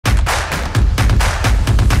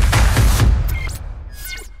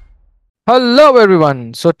Hello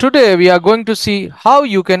everyone. So today we are going to see how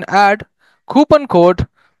you can add coupon code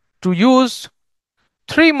to use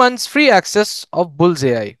 3 months free access of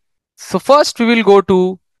BullsAI. So first we will go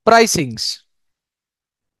to pricings.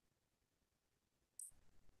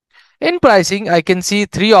 In pricing I can see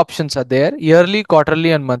three options are there: yearly,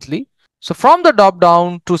 quarterly and monthly. So from the drop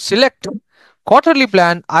down to select quarterly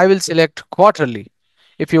plan, I will select quarterly.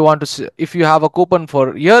 If you have a coupon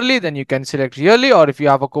for yearly, then you can select yearly, or if you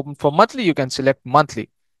have a coupon for monthly, you can select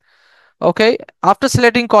monthly. Okay, after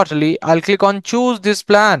selecting quarterly, I'll click on choose this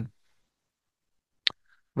plan.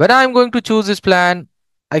 When I'm going to choose this plan,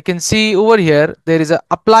 I can see over here there is a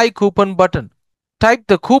apply coupon button. Type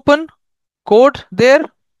the coupon code there.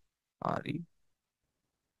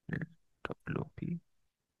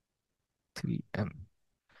 REWP3M.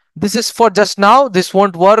 This is for just now. This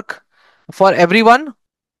won't work for everyone.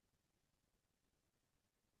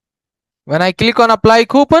 When I click on apply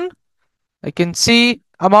coupon, I can see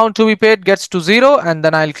amount to be paid gets to 0, and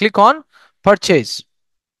then I'll click on purchase.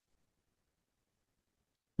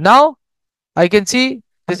 Now I can see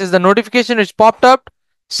this is the notification which popped up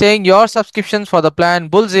saying your subscriptions for the plan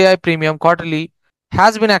BullsAI Premium Quarterly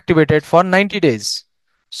has been activated for 90 days.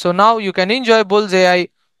 So now you can enjoy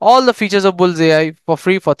BullsAI, all the features of BullsAI for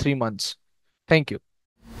free for 3 months. Thank you.